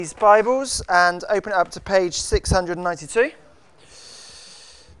These Bibles and open it up to page 692.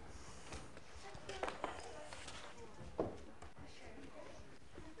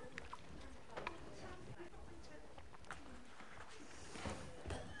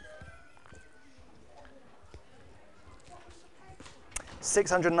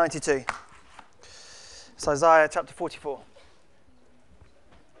 It's Isaiah chapter 44.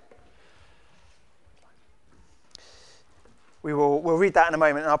 We'll read that in a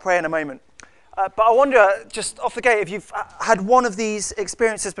moment, and I'll pray in a moment. But I wonder, just off the gate, if you've had one of these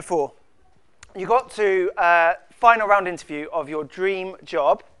experiences before. You got to final round interview of your dream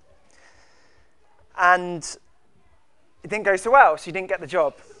job, and it didn't go so well, so you didn't get the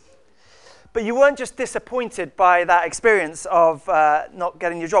job. But you weren't just disappointed by that experience of not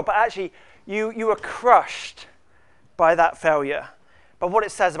getting your job, but actually you were crushed by that failure, by what it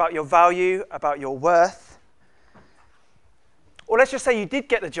says about your value, about your worth. Or let's just say you did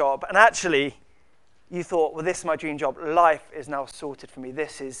get the job, and actually you thought, well, this is my dream job. Life is now sorted for me.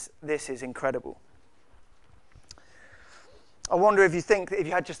 This is incredible. I wonder if you think that if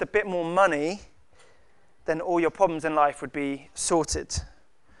you had just a bit more money, then all your problems in life would be sorted.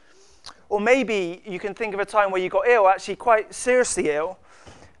 Or maybe you can think of a time where you got ill, actually quite seriously ill,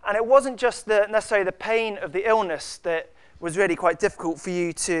 and it wasn't just necessarily the pain of the illness that was really quite difficult for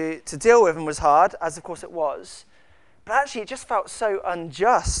you to deal with and was hard, as of course it was. But actually, it just felt so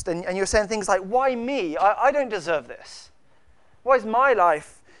unjust. And you're saying things like, why me? I don't deserve this. Why is my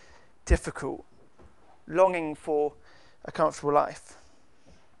life difficult? Longing for a comfortable life.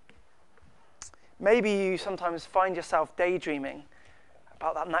 Maybe you sometimes find yourself daydreaming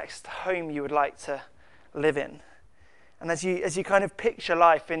about that next home you would like to live in. And as you kind of picture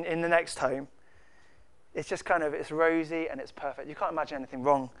life in the next home, it's just it's rosy and it's perfect. You can't imagine anything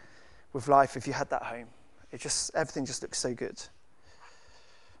wrong with life if you had that home. Everything just looks so good.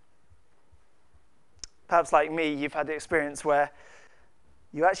 Perhaps like me, you've had the experience where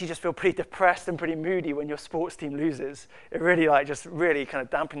you actually just feel pretty depressed and pretty moody when your sports team loses. It really kind of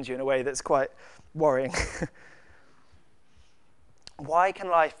dampens you in a way that's quite worrying. Why can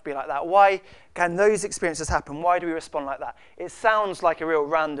life be like that? Why can those experiences happen? Why do we respond like that? It sounds like a real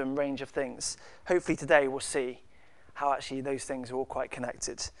random range of things. Hopefully today we'll see how actually those things are all quite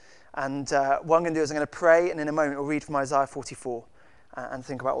connected. And what I'm going to do is I'm going to pray, and in a moment we'll read from Isaiah 44 and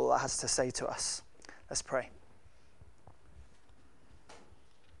think about what that has to say to us. Let's pray.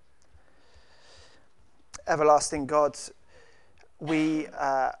 Everlasting God, we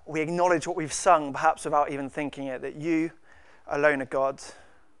acknowledge what we've sung, perhaps without even thinking it, that you alone are God,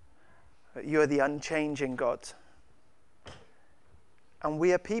 that you are the unchanging God. And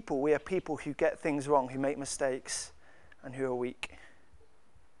we are people who get things wrong, who make mistakes, and who are weak.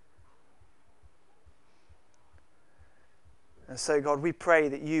 And so, God, we pray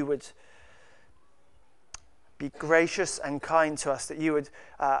that you would be gracious and kind to us, that you would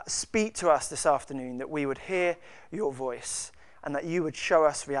speak to us this afternoon, that we would hear your voice, and that you would show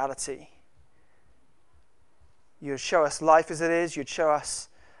us reality. You would show us life as it is, you'd show us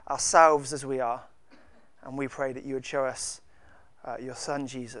ourselves as we are, and we pray that you would show us your Son,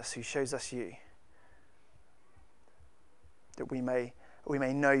 Jesus, who shows us you, that we may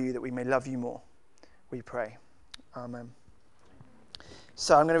know you, that we may love you more. We pray. Amen.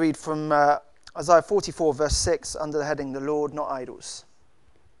 So I'm going to read from Isaiah 44, verse 6, under the heading, The Lord, Not Idols.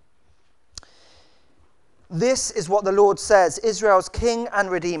 This is what the Lord says, Israel's King and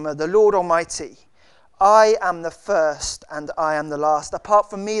Redeemer, the Lord Almighty. I am the first and I am the last. Apart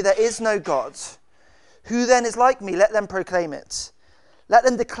from me there is no God. Who then is like me? Let them proclaim it. Let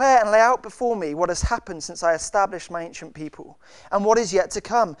them declare and lay out before me what has happened since I established my ancient people, and what is yet to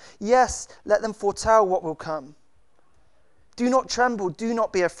come. Yes, let them foretell what will come. Do not tremble, do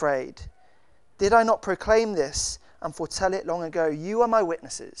not be afraid. Did I not proclaim this and foretell it long ago? You are my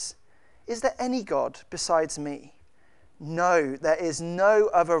witnesses. Is there any God besides me? No, there is no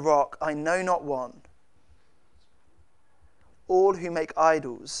other rock, I know not one. All who make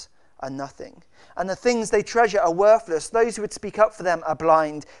idols are nothing, and the things they treasure are worthless. Those who would speak up for them are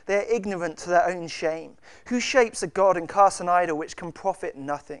blind. They are ignorant to their own shame. Who shapes a god and casts an idol which can profit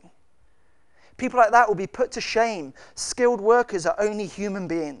nothing? People like that will be put to shame. Skilled workers are only human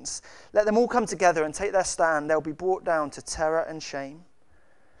beings. Let them all come together and take their stand. They'll be brought down to terror and shame.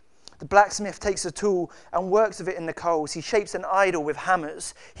 The blacksmith takes a tool and works with it in the coals. He shapes an idol with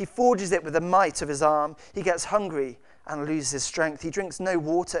hammers. He forges it with the might of his arm. He gets hungry and loses his strength. He drinks no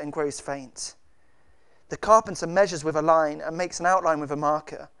water and grows faint. The carpenter measures with a line and makes an outline with a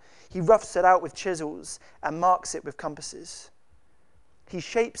marker. He roughs it out with chisels and marks it with compasses. He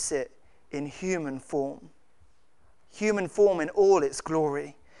shapes it in human form in all its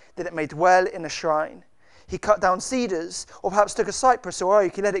glory. that it may dwell in a shrine. He cut down cedars, or perhaps took a cypress or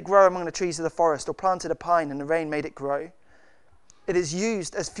oak. He let it grow among the trees of the forest, or planted a pine, and the rain made it grow. It is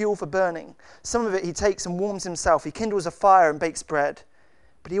used as fuel for burning. Some of it he takes and warms himself. He kindles a fire and bakes bread.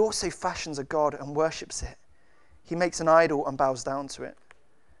 But he also fashions a god and worships it. He makes an idol and bows down to it.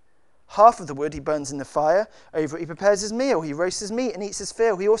 Half of the wood he burns in the fire. Over it he prepares his meal. He roasts his meat and eats his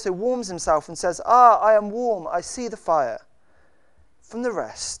fill. He also warms himself and says, I am warm. I see the fire. From the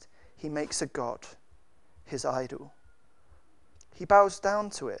rest he makes a god, his idol. He bows down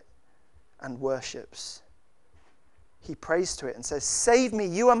to it and worships. He prays to it and says, save me,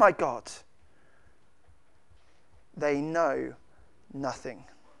 you are my God. They know nothing.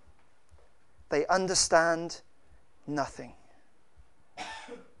 They understand nothing.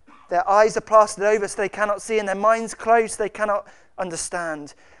 Their eyes are plastered over so they cannot see, and their minds closed so they cannot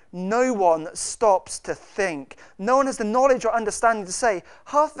understand. No one stops to think. No one has the knowledge or understanding to say,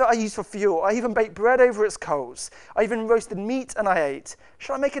 half of it I use for fuel. I even baked bread over its coals. I even roasted meat and I ate.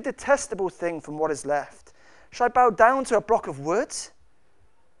 Shall I make a detestable thing from what is left? Shall I bow down to a block of wood?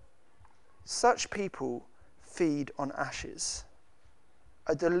 Such people feed on ashes.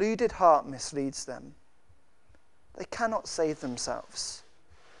 A deluded heart misleads them. They cannot save themselves.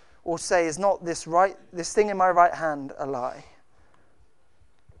 Or say, is not this thing in my right hand a lie?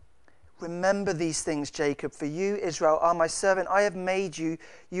 Remember these things, Jacob, for you, Israel, are my servant. I have made you.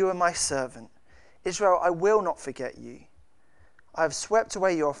 You are my servant. Israel, I will not forget you. I have swept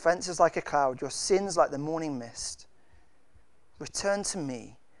away your offenses like a cloud, your sins like the morning mist. Return to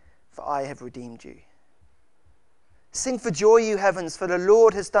me, for I have redeemed you. Sing for joy, you heavens, for the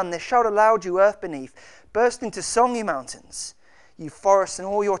Lord has done this. Shout aloud, you earth beneath. Burst into song, you mountains, you forests and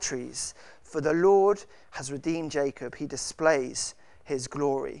all your trees. For the Lord has redeemed Jacob. He displays his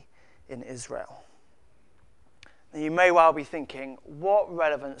glory in Israel. Now you may well be thinking, what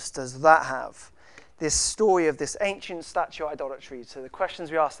relevance does that have? This story of this ancient statue idolatry to the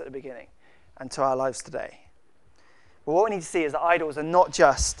questions we asked at the beginning and to our lives today. Well, what we need to see is that idols are not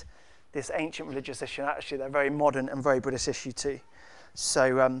just this ancient religious issue. Actually, they're a very modern and very British issue too.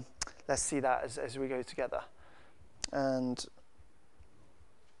 So let's see that as we go together. And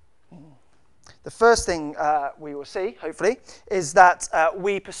the first thing we will see, hopefully, is that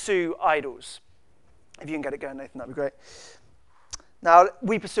we pursue idols. If you can get it going, Nathan, that'd be great. Now,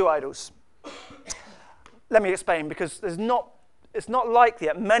 we pursue idols. Let me explain, because it's not likely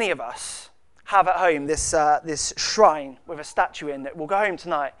that many of us have at home this shrine with a statue in that we'll go home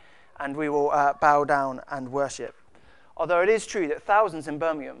tonight and we will bow down and worship. Although it is true that thousands in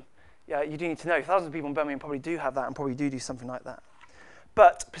Birmingham, you do need to know, thousands of people in Birmingham probably do have that and probably do something like that.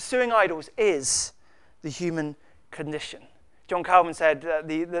 But pursuing idols is the human condition. John Calvin said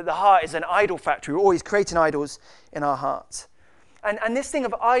the heart is an idol factory. We're always creating idols in our heart. And this thing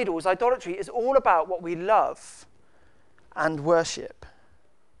of idols, idolatry, is all about what we love and worship.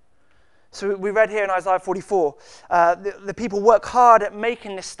 So we read here in Isaiah 44, the people work hard at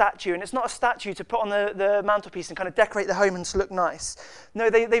making this statue, and it's not a statue to put on the mantelpiece and kind of decorate the home and to look nice. No,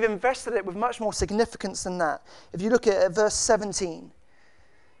 they've invested it with much more significance than that. If you look at verse 17,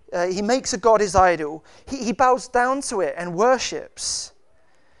 he makes a god his idol. He bows down to it and worships.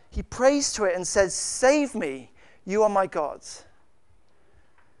 He prays to it and says, save me, you are my God.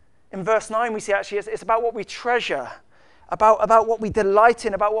 In verse 9, we see actually it's about what we treasure, about what we delight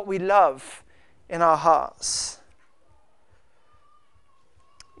in, about what we love in our hearts.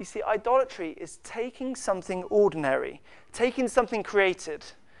 You see, idolatry is taking something ordinary, taking something created,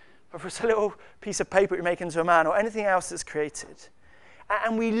 whether it's a little piece of paper you make into a man or anything else that's created,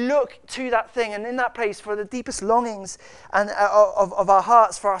 and we look to that thing and in that place for the deepest longings and of our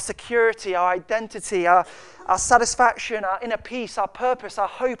hearts, for our security, our identity, our satisfaction, our inner peace, our purpose, our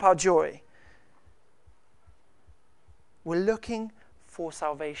hope, our joy. We're looking for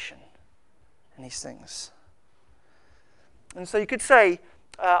salvation in these things. And so you could say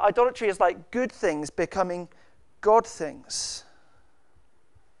idolatry is like good things becoming God things.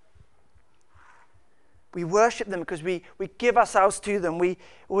 We worship them because we give ourselves to them.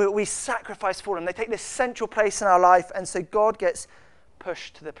 We sacrifice for them. They take this central place in our life, and so God gets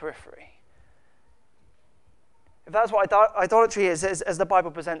pushed to the periphery. If that's what idolatry is, as the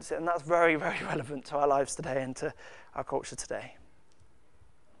Bible presents it, and that's very, very relevant to our lives today and to our culture today.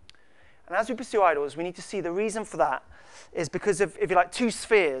 And as we pursue idols, we need to see the reason for that is because of, if you like, two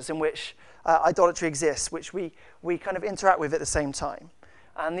spheres in which idolatry exists, which we kind of interact with at the same time.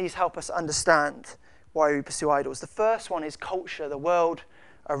 And these help us understand why we pursue idols. The first one is culture, the world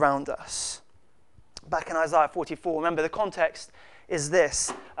around us. Back in Isaiah 44, remember the context is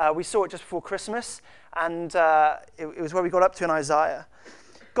this. We saw it just before Christmas, and it was where we got up to in Isaiah.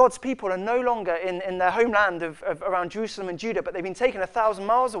 God's people are no longer in their homeland of around Jerusalem and Judah, but they've been taken 1,000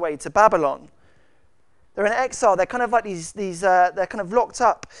 miles away to Babylon. They're in exile. They're kind of like they're kind of locked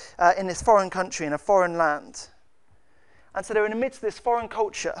up in this foreign country, in a foreign land. And so they're in the midst of this foreign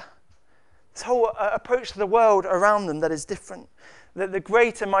culture, this whole approach to the world around them that is different. The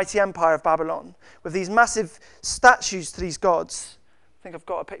great and mighty empire of Babylon, with these massive statues to these gods. I think I've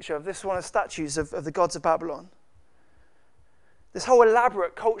got a picture of this one of the statues of the gods of Babylon. This whole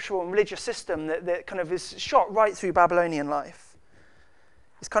elaborate cultural and religious system that kind of is shot right through Babylonian life.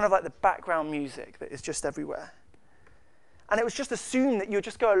 It's kind of like the background music that is just everywhere. And it was just assumed that you would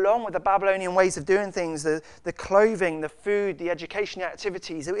just go along with the Babylonian ways of doing things, the clothing, the food, the education, the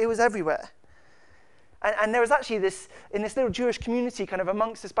activities. It was everywhere. And there was actually this, in this little Jewish community kind of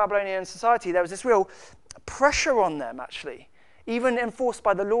amongst this Babylonian society, there was this real pressure on them, actually, even enforced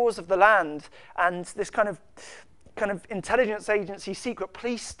by the laws of the land and this kind of intelligence agency, secret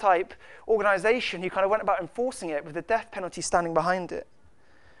police type organization who kind of went about enforcing it with the death penalty standing behind it.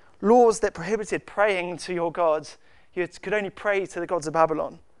 Laws that prohibited praying to your gods. You could only pray to the gods of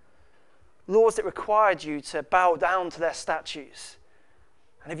Babylon. Laws that required you to bow down to their statues.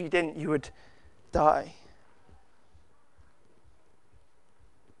 And if you didn't, you would die.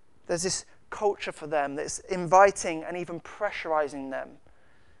 There's this culture for them that's inviting and even pressurizing them.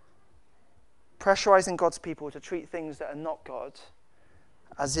 Pressurizing God's people to treat things that are not God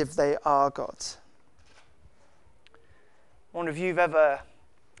as if they are God. I wonder if you've ever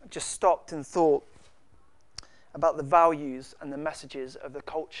just stopped and thought about the values and the messages of the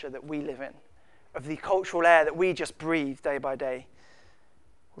culture that we live in, of the cultural air that we just breathe day by day,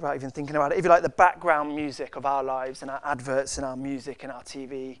 without even thinking about it. If you like, the background music of our lives and our adverts and our music and our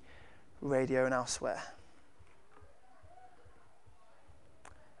TV, radio and elsewhere.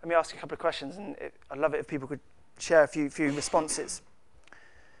 Let me ask you a couple of questions, and I'd love it if people could share a few responses.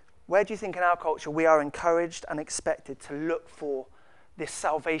 Where do you think in our culture we are encouraged and expected to look for this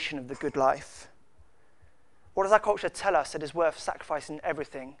salvation of the good life? What does our culture tell us that is worth sacrificing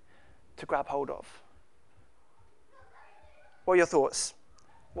everything to grab hold of? What are your thoughts?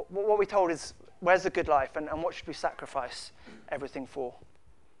 What we're told is, where's the good life, and what should we sacrifice everything for?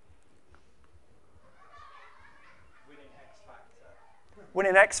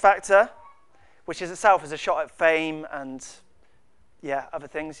 Winning X Factor, which is itself is a shot at fame and, other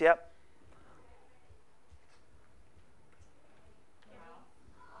things, yep.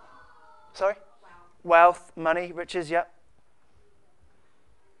 Sorry? Wealth, money, riches, yep.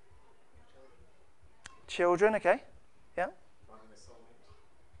 Children, okay, yeah.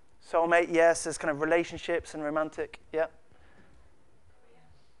 Soulmate, yes, there's kind of relationships and romantic, yeah.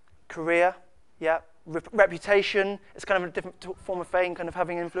 Career, yeah. Reputation, it's kind of a different form of fame, kind of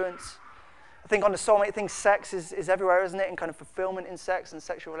having influence. I think on the soulmate thing, sex is everywhere, isn't it? And kind of fulfillment in sex and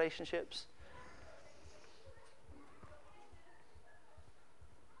sexual relationships.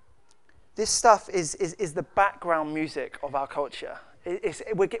 This stuff is the background music of our culture.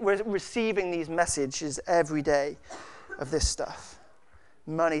 We're receiving these messages every day of this stuff.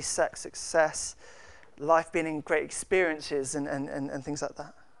 Money, sex, success, life being in great experiences and things like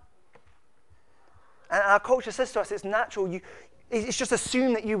that. And our culture says to us it's natural. It's just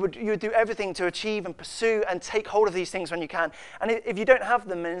assumed that you would do everything to achieve and pursue and take hold of these things when you can. And if you don't have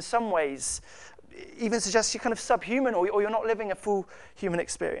them, in some ways, even suggests you're kind of subhuman or you're not living a full human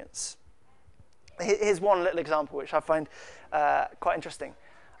experience. Here's one little example which I find quite interesting.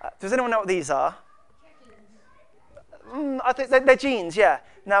 Does anyone know what these are? I think they're jeans, yeah.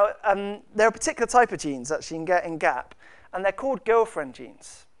 Now, they're a particular type of jeans, actually, you can get in Gap, and they're called girlfriend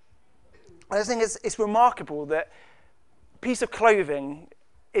jeans. I just think it's remarkable that a piece of clothing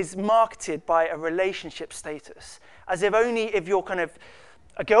is marketed by a relationship status, as if only if you're kind of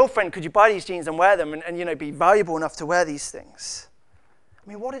a girlfriend could you buy these jeans and wear them and be valuable enough to wear these things. I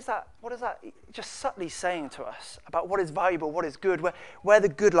mean, what is that just subtly saying to us about what is valuable, what is good, where the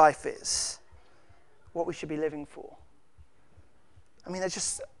good life is, what we should be living for? I mean, there's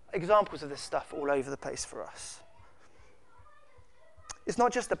just examples of this stuff all over the place for us. It's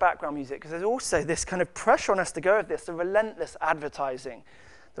not just the background music, because there's also this kind of pressure on us to go with this, the relentless advertising,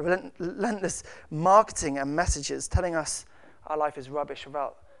 the relentless marketing and messages telling us our life is rubbish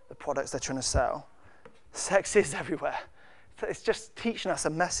about the products they're trying to sell. Sex is everywhere. It's just teaching us a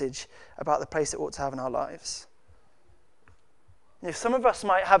message about the place it ought to have in our lives. Some of us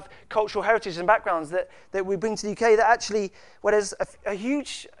might have cultural heritages and backgrounds that we bring to the UK that actually, where there's a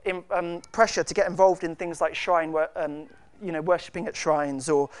huge pressure to get involved in things like shrine, worshipping at shrines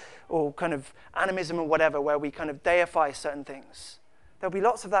or kind of animism or whatever, where we kind of deify certain things. There'll be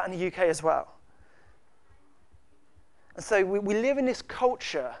lots of that in the UK as well. And so we live in this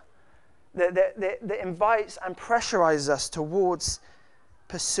culture that invites and pressurizes us towards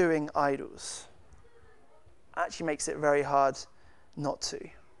pursuing idols. Actually makes it very hard not to.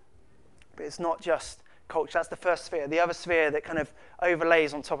 But it's not just culture. That's the first sphere. The other sphere that kind of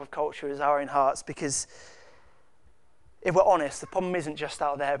overlays on top of culture is our own hearts, because if we're honest, the problem isn't just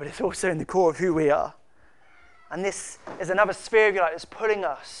out there, but it's also in the core of who we are. And this is another sphere, if you like, that's pulling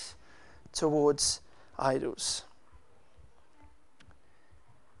us towards idols.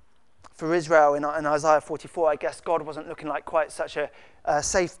 For Israel in Isaiah 44, I guess God wasn't looking like quite such a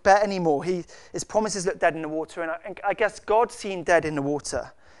safe bet anymore. His promises looked dead in the water, and I guess God seemed dead in the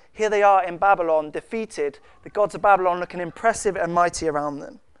water. Here they are in Babylon, defeated, the gods of Babylon looking impressive and mighty around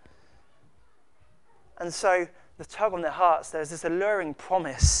them. And so the tug on their hearts, there's this alluring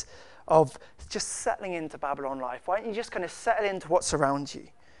promise of just settling into Babylon life. Why don't you just kind of settle into what's around you?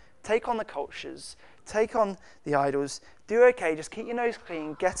 Take on the cultures, take on the idols, do okay, just keep your nose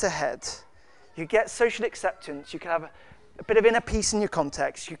clean, get ahead. You get social acceptance, you can have a bit of inner peace in your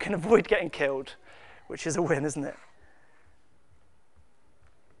context, you can avoid getting killed, which is a win, isn't it?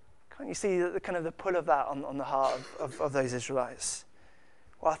 Can't you see the kind of the pull of that on the heart of those Israelites?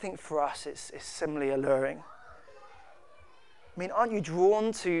 Well, I think for us it's similarly alluring. I mean, aren't you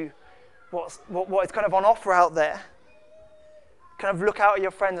drawn to what is kind of on offer out there? Kind of look out at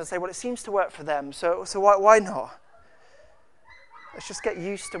your friends and say, well, it seems to work for them, so why not? Let's just get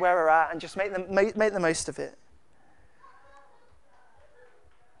used to where we're at and just make the most of it.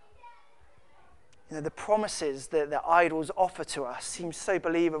 You know, the promises that the idols offer to us seem so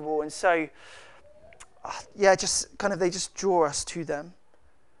believable and so, just kind of, they just draw us to them.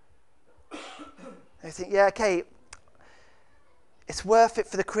 They think, yeah, okay, it's worth it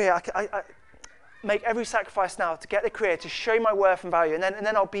for the career. I make every sacrifice now to get the career, to show my worth and value, and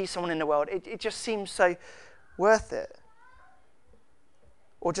then I'll be someone in the world. It just seems so worth it.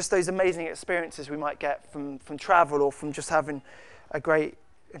 Or just those amazing experiences we might get from travel, or from just having a great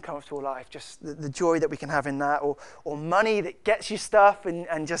and comfortable life, just the joy that we can have in that, or money that gets you stuff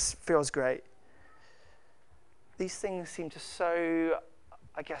and just feels great. These things seem to so,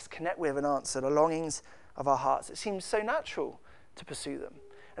 I guess, connect with and answer the longings of our hearts. It seems so natural to pursue them.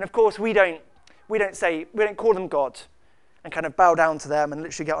 And of course, we don't call them God and kind of bow down to them and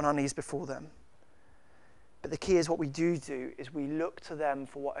literally get on our knees before them. But the key is what we do is we look to them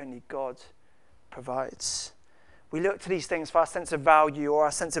for what only God provides. We look to these things for our sense of value, or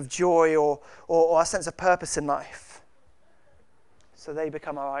our sense of joy, or our sense of purpose in life. So they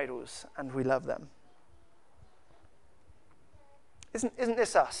become our idols, and we love them. Isn't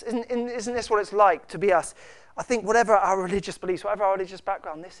this us? Isn't this what it's like to be us? I think whatever our religious beliefs, whatever our religious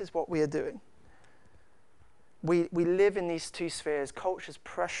background, this is what we are doing. We live in these two spheres. Culture's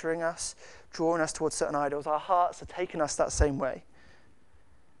pressuring us, drawing us towards certain idols. Our hearts are taking us that same way.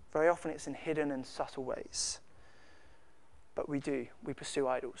 Very often it's in hidden and subtle ways. But we pursue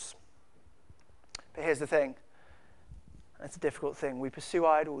idols. But here's the thing, and it's a difficult thing. We pursue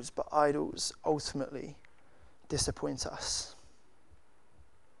idols, but idols ultimately disappoint us.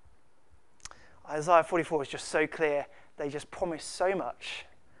 Isaiah 44 is just so clear. They just promise so much,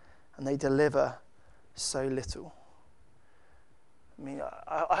 and they deliver so little. I mean,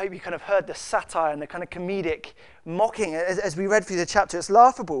 I hope you kind of heard the satire and the kind of comedic mocking as we read through the chapter. It's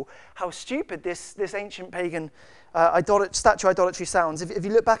laughable how stupid this ancient pagan statue idolatry sounds. If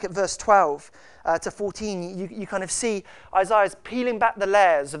you look back at verse 12 to 14, you kind of see Isaiah's peeling back the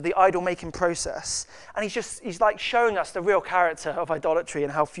layers of the idol-making process. And he's like showing us the real character of idolatry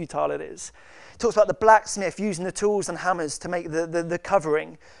and how futile it is. He talks about the blacksmith using the tools and hammers to make the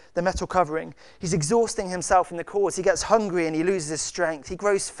covering, the metal covering. He's exhausting himself in the cause. He gets hungry and he loses his strength. He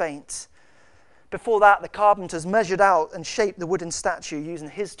grows faint. Before that, the carpenters measured out and shaped the wooden statue using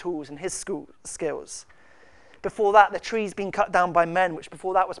his tools and his skills. Before that, the tree's been cut down by men, which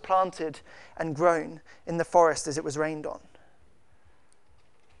before that was planted and grown in the forest as it was rained on.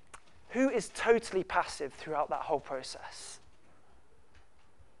 Who is totally passive throughout that whole process?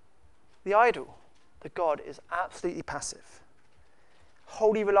 The idol, the god, is absolutely passive.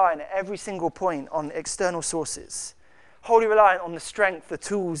 Wholly reliant at every single point on external sources. Wholly reliant on the strength, the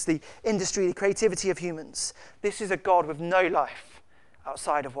tools, the industry, the creativity of humans. This is a god with no life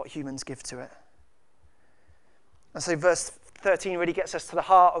outside of what humans give to it. And so verse 13 really gets us to the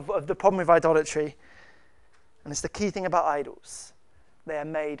heart of the problem with idolatry. And it's the key thing about idols. They are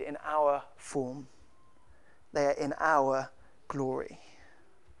made in our form. They are in our glory.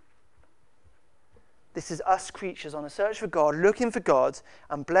 This is us creatures on a search for God, looking for God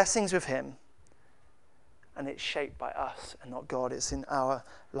and blessings with him. And it's shaped by us and not God. It's in our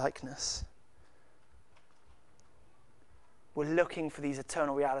likeness. We're looking for these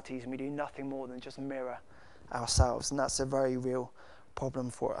eternal realities, and we do nothing more than just mirror ourselves, and that's a very real problem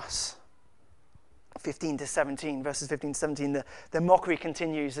for us. 15 to 17, verses 15 to 17, the mockery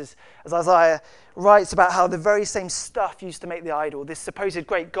continues as Isaiah writes about how the very same stuff used to make the idol, this supposed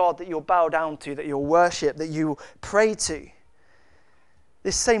great God that you'll bow down to, that you'll worship, that you pray to.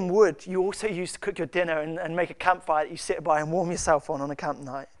 This same wood you also used to cook your dinner and make a campfire that you sit by and warm yourself on a camp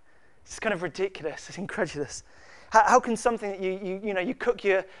night. It's kind of ridiculous. It's incredulous. How can something that you cook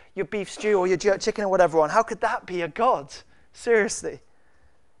your beef stew or your jerk chicken or whatever on, how could that be a God? Seriously.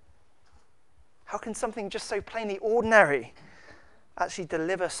 How can something just so plainly ordinary actually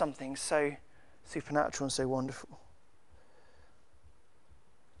deliver something so supernatural and so wonderful?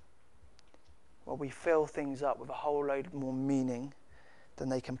 Well, we fill things up with a whole load more meaning than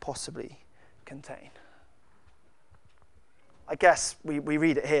they can possibly contain. I guess we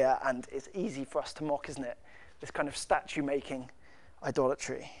read it here, and it's easy for us to mock, isn't it? This kind of statue-making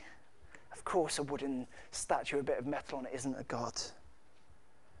idolatry. Of course, a wooden statue, a bit of metal on it, isn't a god.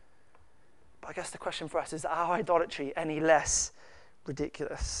 But I guess the question for us is our idolatry any less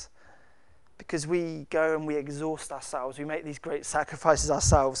ridiculous? Because we go and we exhaust ourselves. We make these great sacrifices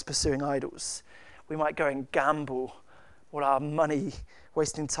ourselves pursuing idols. We might go and gamble all our money,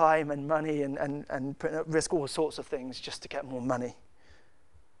 wasting time and money and putting at risk all sorts of things just to get more money.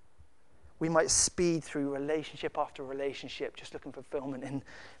 We might speed through relationship after relationship, just looking for fulfillment in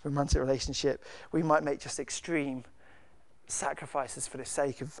romantic relationship. We might make just extreme sacrifices for the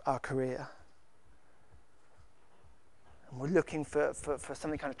sake of our career. And we're looking for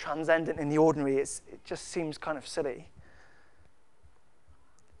something kind of transcendent in the ordinary. It just seems kind of silly.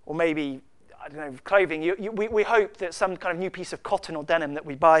 Or maybe, I don't know, clothing. We hope that some kind of new piece of cotton or denim that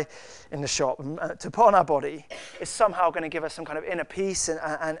we buy in the shop to put on our body is somehow going to give us some kind of inner peace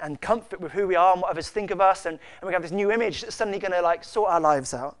and comfort with who we are and what others think of us, and we have this new image that's suddenly going to sort our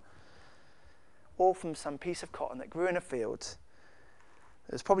lives out. All from some piece of cotton that grew in a field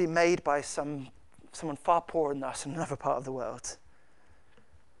that was probably made by someone far poorer than us in another part of the world.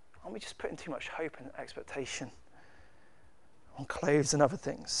 Aren't we just putting too much hope and expectation on clothes and other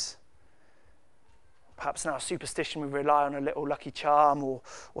things? Perhaps in our superstition we rely on a little lucky charm or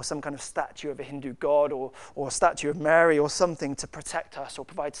some kind of statue of a Hindu god or a statue of Mary or something to protect us or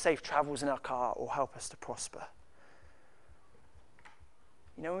provide safe travels in our car or help us to prosper.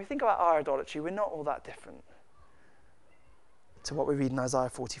 When we think about our idolatry, we're not all that different to what we read in Isaiah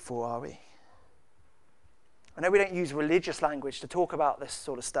 44, are we? I know we don't use religious language to talk about this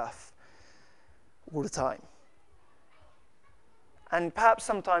sort of stuff all the time. And perhaps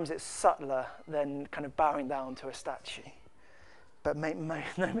sometimes it's subtler than kind of bowing down to a statue. But make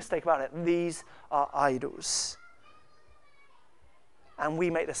no mistake about it, these are idols. And we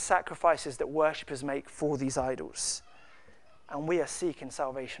make the sacrifices that worshippers make for these idols. And we are seeking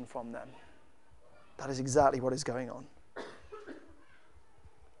salvation from them. That is exactly what is going on.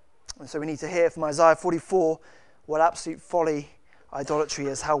 And so we need to hear from Isaiah 44 what absolute folly idolatry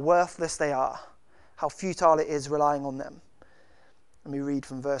is, how worthless they are, how futile it is relying on them. Let me read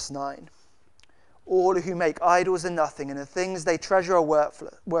from verse 9. All who make idols are nothing, and the things they treasure are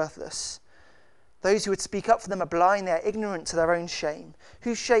worthless. Those who would speak up for them are blind, they are ignorant to their own shame.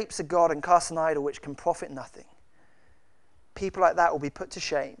 Who shapes a god and casts an idol which can profit nothing? People like that will be put to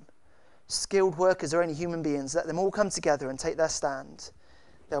shame. Skilled workers are only human beings. Let them all come together and take their stand.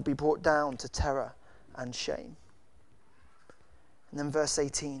 They'll be brought down to terror and shame. And then verse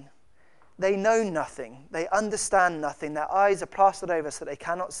 18. They know nothing. They understand nothing. Their eyes are plastered over so they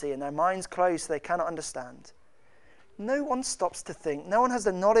cannot see, and their minds closed so they cannot understand. No one stops to think. No one has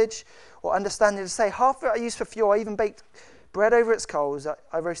the knowledge or understanding to say, half of it I used for fuel. I even baked bread over its coals.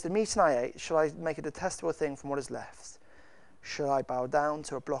 I roasted meat and I ate. Shall I make a detestable thing from what is left? Shall I bow down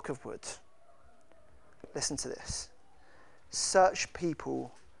to a block of wood? Listen to this. Such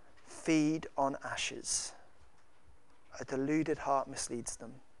people feed on ashes. A deluded heart misleads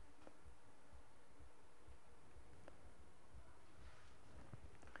them.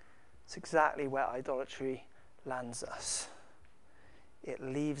 It's exactly where idolatry lands us. It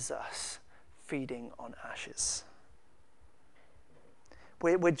leaves us feeding on ashes.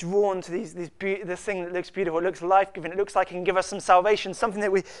 We're drawn to this thing that looks beautiful, it looks life-giving, it looks like it can give us some salvation, something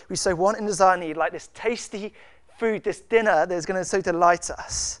that we so want and desire and need, like this tasty food, this dinner that is going to so delight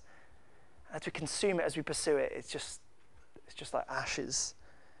us. As we consume it, as we pursue it, it's just like ashes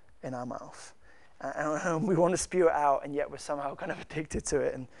in our mouth. And we want to spew it out, and yet we're somehow kind of addicted to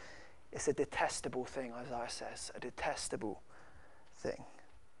it. And it's a detestable thing, Isaiah says, a detestable thing.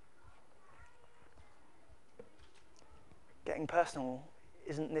 Getting personal,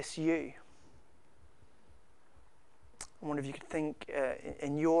 isn't this you? I wonder if you could think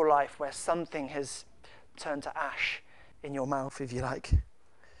in your life where something has turned to ash in your mouth, if you like.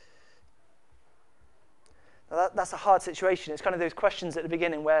 Now that's a hard situation. It's kind of those questions at the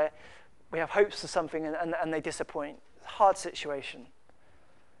beginning where we have hopes for something and they disappoint. It's a hard situation.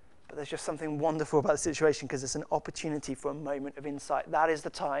 But there's just something wonderful about the situation because it's an opportunity for a moment of insight. That is the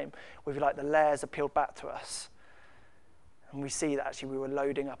time where, if you like, the layers are peeled back to us. And we see that actually we were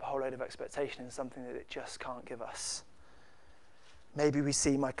loading up a whole load of expectation in something that it just can't give us. Maybe we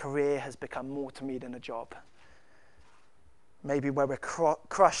see my career has become more to me than a job. Maybe where we're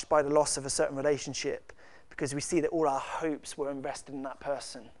crushed by the loss of a certain relationship because we see that all our hopes were invested in that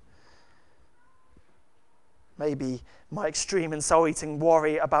person. Maybe my extreme and soul-eating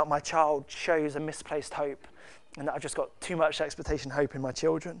worry about my child shows a misplaced hope and that I've just got too much expectation hope in my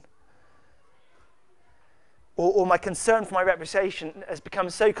children. Or my concern for my reputation has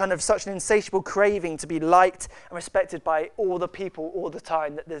become so kind of such an insatiable craving to be liked and respected by all the people all the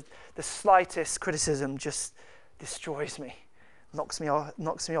time that the slightest criticism just destroys me, knocks me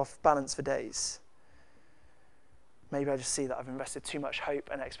off balance for days. Maybe I just see that I've invested too much hope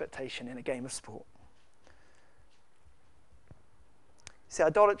and expectation in a game of sport. See,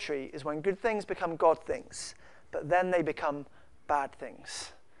 idolatry is when good things become God things, but then they become bad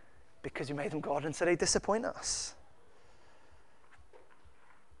things because you made them God and so they disappoint us.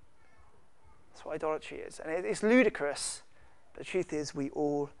 That's what idolatry is. And it's ludicrous, but the truth is we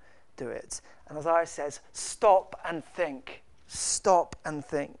all do it. And Isaiah says, stop and think. Stop and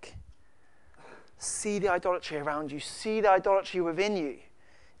think. See the idolatry around you. See the idolatry within you.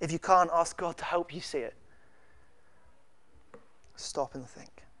 If you can't, ask God to help you see it. Stop and think.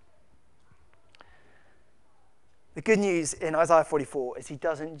 The good news in Isaiah 44 is he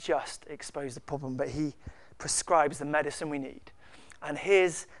doesn't just expose the problem, but he prescribes the medicine we need. And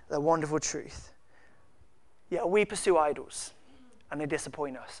here's the wonderful truth. Yeah, we pursue idols, and they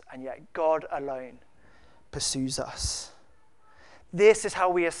disappoint us, and yet God alone pursues us. This is how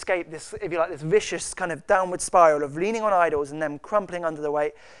we escape this, if you like, this vicious kind of downward spiral of leaning on idols and them crumpling under the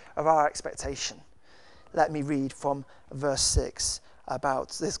weight of our expectation. Let me read from verse 6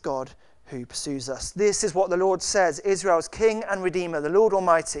 about this God who pursues us. This is what the Lord says, Israel's King and Redeemer, the Lord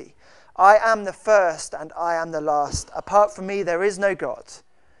Almighty. I am the first and I am the last. Apart from me there is no God.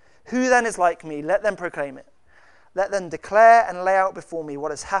 Who then is like me? Let them proclaim it. Let them declare and lay out before me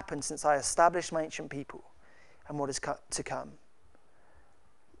what has happened since I established my ancient people and what is to come.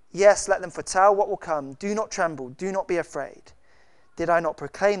 Yes, let them foretell what will come. Do not tremble. Do not be afraid. Did I not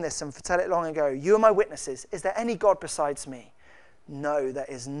proclaim this and foretell it long ago? You are my witnesses. Is there any God besides me? No, there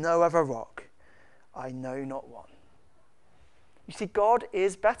is no other rock. I know not one. You see, God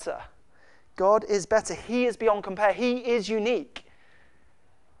is better. God is better. He is beyond compare. He is unique.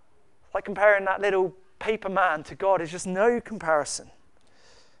 Like comparing that little paper man to God is just no comparison.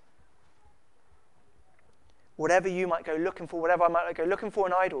 Whatever you might go looking for, whatever I might go looking for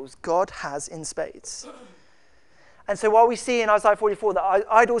in idols, God has in spades. And so while we see in Isaiah 44 that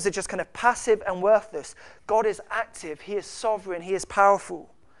idols are just kind of passive and worthless, God is active, he is sovereign, he is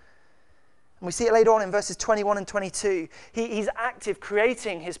powerful. And we see it later on in verses 21 and 22. He's active,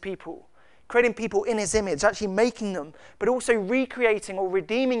 creating his people, creating people in his image, actually making them, but also recreating or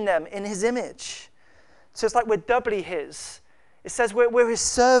redeeming them in his image. So it's like we're doubly his. It says we're his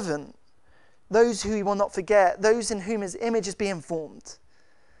servant, those who he will not forget, those in whom his image is being formed.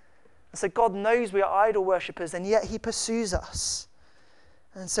 And so God knows we are idol worshippers, and yet he pursues us.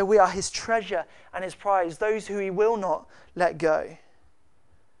 And so we are his treasure and his prize, those who he will not let go.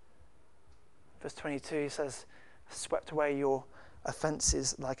 Verse 22 says, swept away your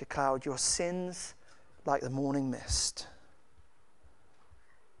offenses like a cloud, your sins like the morning mist.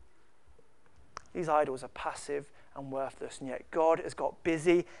 These idols are passive and worthless, and yet God has got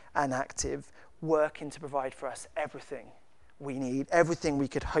busy and active, working to provide for us everything we need, everything we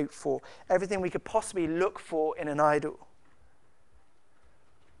could hope for, everything we could possibly look for in an idol.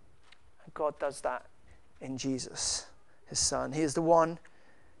 And God does that in Jesus, his Son. He is the one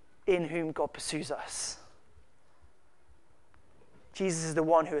in whom God pursues us. Jesus is the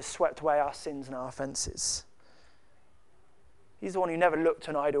one who has swept away our sins and our offenses. He's the one who never looked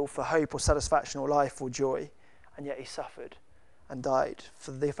to an idol for hope or satisfaction or life or joy, and yet he suffered and died for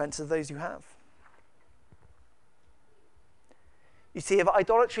the offenses of those who have. You see, if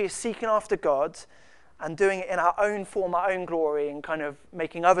idolatry is seeking after God and doing it in our own form, our own glory, and kind of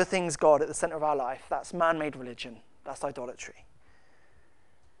making other things God at the center of our life, that's man-made religion. That's idolatry.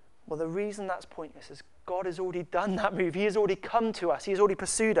 Well, the reason that's pointless is God has already done that move. He has already come to us. He has already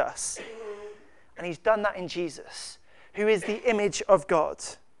pursued us. And he's done that in Jesus, who is the image of God.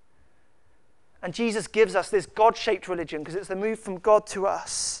 And Jesus gives us this God-shaped religion because it's the move from God to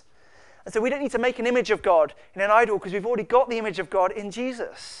us. And so we don't need to make an image of God in an idol because we've already got the image of God in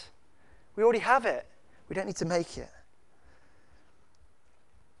Jesus. We already have it. We don't need to make it.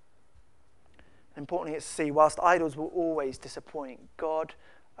 And importantly, it's to see, whilst idols will always disappoint, God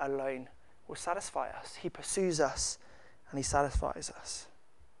alone will satisfy us. He pursues us and he satisfies us.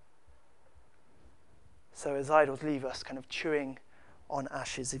 So as idols leave us kind of chewing on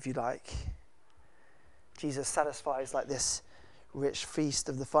ashes, if you like, Jesus satisfies like this rich feast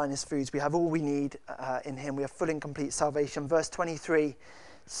of the finest foods. We have all we need in him. We have full and complete salvation. Verse 23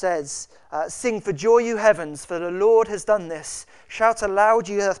 says, sing for joy, you heavens, for the Lord has done this. Shout aloud,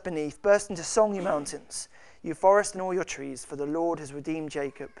 you earth beneath. Burst into song, you mountains, you forest and all your trees, for the Lord has redeemed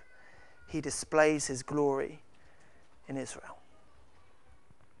Jacob. He displays his glory in Israel.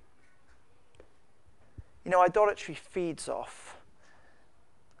 You know, idolatry feeds off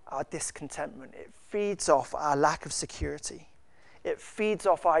our discontentment. It feeds off our lack of security. It feeds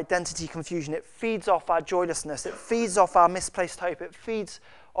off our identity confusion. It feeds off our joylessness. It feeds off our misplaced hope. It feeds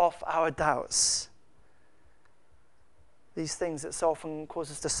off our doubts. These things that so often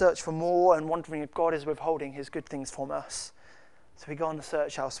cause us to search for more and wondering if God is withholding his good things from us. So we go on the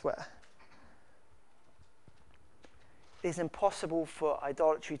search elsewhere. It is impossible for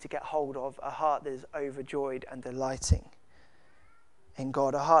idolatry to get hold of a heart that is overjoyed and delighting in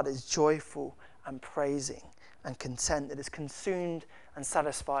God, a heart that is joyful and praising and content, that is consumed and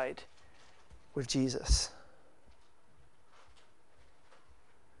satisfied with Jesus.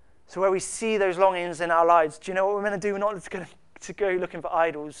 So where we see those longings in our lives, do you know what we're going to do? We're not just going to go looking for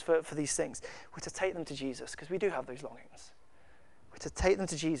idols for these things. We're to take them to Jesus, because we do have those longings. We're to take them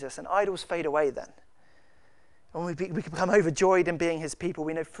to Jesus, and idols fade away then. And we can become overjoyed in being his people.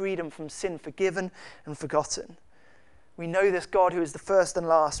 We know freedom from sin, forgiven and forgotten. We know this God who is the first and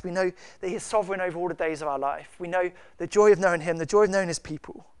last. We know that he is sovereign over all the days of our life. We know the joy of knowing him, the joy of knowing his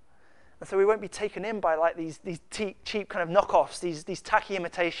people. And so we won't be taken in by like these cheap kind of knockoffs, these tacky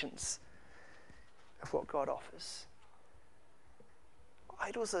imitations of what God offers.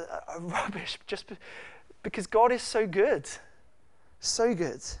 Idols are rubbish just because God is so good. So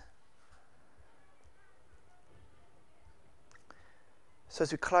good. So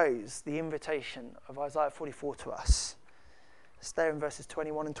as we close, the invitation of Isaiah 44 to us, it's there in verses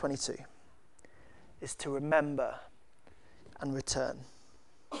 21 and 22, is to remember and return.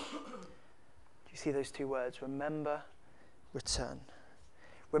 Do you see those two words? Remember, return.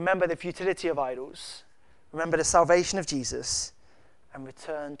 Remember the futility of idols. Remember the salvation of Jesus. And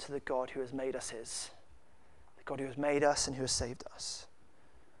return to the God who has made us his. The God who has made us and who has saved us.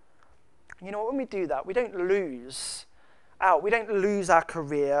 You know, when we do that, we don't lose out. We don't lose our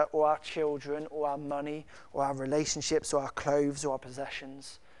career or our children or our money or our relationships or our clothes or our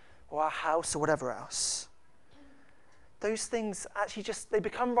possessions or our house or whatever else. Those things actually they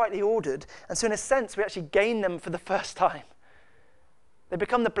become rightly ordered. And so in a sense, we actually gain them for the first time. They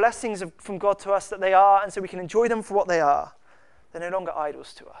become the blessings from God to us that they are, and so we can enjoy them for what they are. They're no longer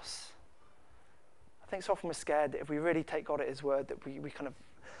idols to us. I think so often we're scared that if we really take God at his word that we kind of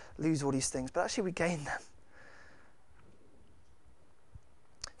lose all these things, but actually we gain them.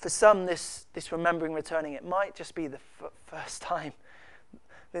 For some, this remembering, returning, it might just be the first time.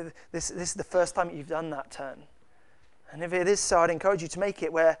 This is the first time you've done that turn. And if it is so, I'd encourage you to make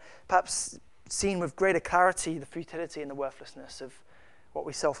it where perhaps seen with greater clarity the futility and the worthlessness of what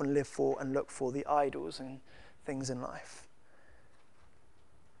we so often live for and look for, the idols and things in life.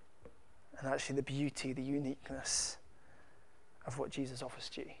 And actually the beauty, the uniqueness of what Jesus offers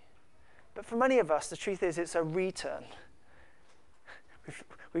to you. But for many of us, the truth is it's a return.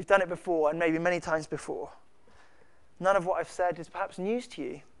 We've done it before, and maybe many times before. None of what I've said is perhaps news to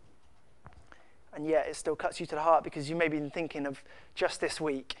you. And yet it still cuts you to the heart because you may be thinking of just this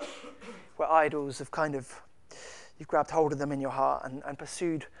week where idols have you've grabbed hold of them in your heart and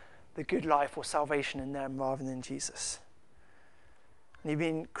pursued the good life or salvation in them rather than Jesus. And you've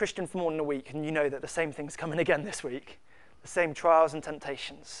been Christian for more than a week, and you know that the same thing's coming again this week. The same trials and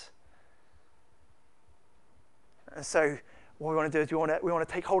temptations. And so what we want to do is we want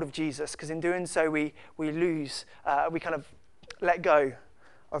to take hold of Jesus, because in doing so we kind of let go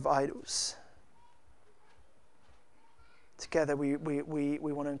of idols. Together we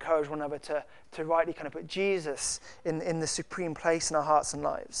want to encourage one another to rightly kind of put Jesus in the supreme place in our hearts and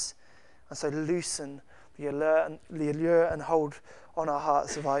lives. And so loosen the allure and hold on our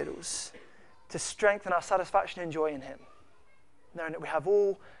hearts of idols, to strengthen our satisfaction and joy in him, knowing that we have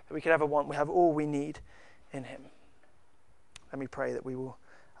all that we could ever want, we have all we need in him. Let me pray that we will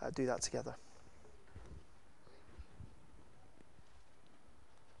do that together.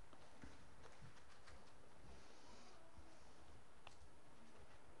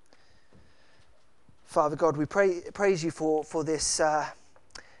 Father God, we praise you for this part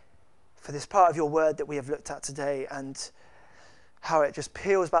of your word that we have looked at today, and how it just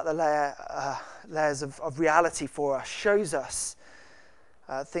peels back the layers of reality for us, shows us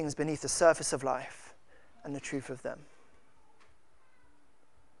things beneath the surface of life and the truth of them.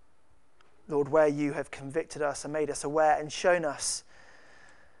 Lord, where you have convicted us and made us aware and shown us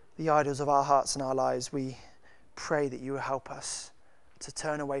the idols of our hearts and our lives, we pray that you will help us to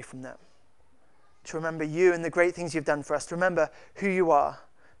turn away from them, to remember you and the great things you've done for us, to remember who you are,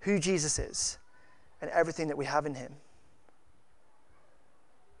 who Jesus is, and everything that we have in him.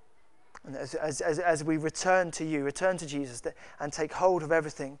 And as we return to you, return to Jesus, and take hold of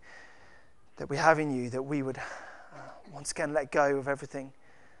everything that we have in you, that we would once again let go of everything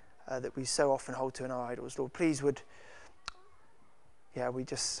that we so often hold to in our idols. Lord, please we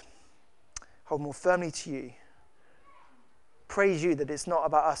just hold more firmly to you. Praise you that it's not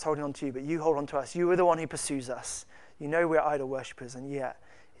about us holding on to you, but you hold on to us. You are the one who pursues us. You know we're idol worshippers, and yet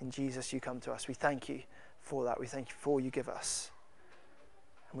in Jesus you come to us. We thank you for that. We thank you for all you give us.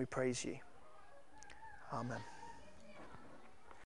 And we praise you. Amen.